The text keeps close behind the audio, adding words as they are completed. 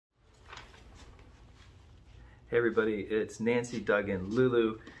Hey everybody, it's Nancy, Doug, and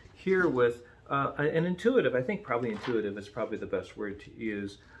Lulu here with an intuitive, I think probably intuitive is probably the best word to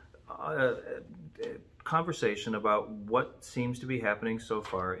use, conversation about what seems to be happening so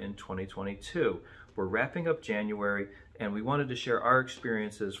far in 2022. We're wrapping up January and we wanted to share our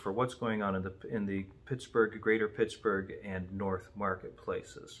experiences for what's going on in the Pittsburgh, greater Pittsburgh and North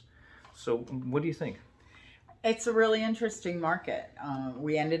marketplaces. So what do you think? It's a really interesting market.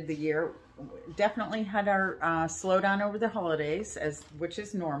 We ended the year, definitely had our slowdown over the holidays, which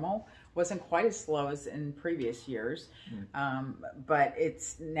is normal. Wasn't quite as slow as in previous years, but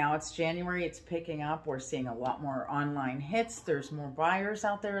now it's January. It's picking up. We're seeing a lot more online hits. There's more buyers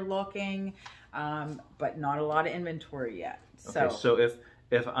out there looking, but not a lot of inventory yet. Okay, so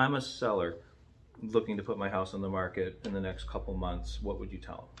if I'm a seller looking to put my house on the market in the next couple months, what would you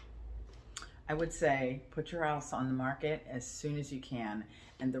tell them? I would say put your house on the market as soon as you can.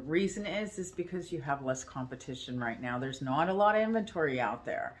 And the reason is because you have less competition right now. There's not a lot of inventory out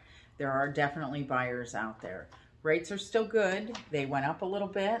there. There are definitely buyers out there. Rates are still good. They went up a little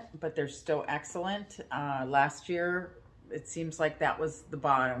bit, but they're still excellent. Last year, it seems like that was the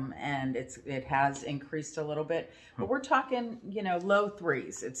bottom, and it has increased a little bit. But we're talking, low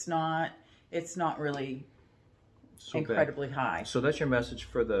threes. It's not really incredibly high. So that's your message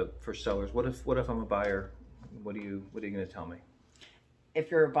for sellers. What if I'm a buyer? What are you going to tell me? If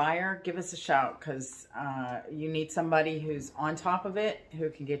you're a buyer, give us a shout, because you need somebody who's on top of it, who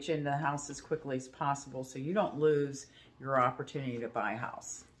can get you into the house as quickly as possible, so you don't lose your opportunity to buy a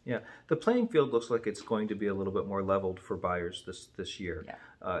house. Yeah, the playing field looks like it's going to be a little bit more leveled for buyers this year.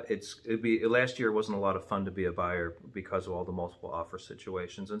 Yeah. Last year wasn't a lot of fun to be a buyer because of all the multiple offer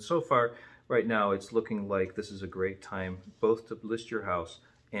situations, and so far right now it's looking like this is a great time both to list your house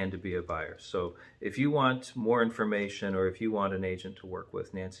and to be a buyer. So if you want more information, or if you want an agent to work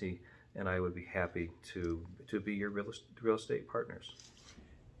with, Nancy and I would be happy to be your real estate partners.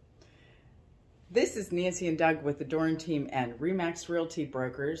 This is Nancy and Doug with the Doran team and RE/MAX Realty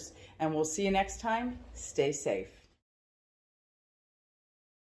Brokers, and we'll see you next time. Stay safe.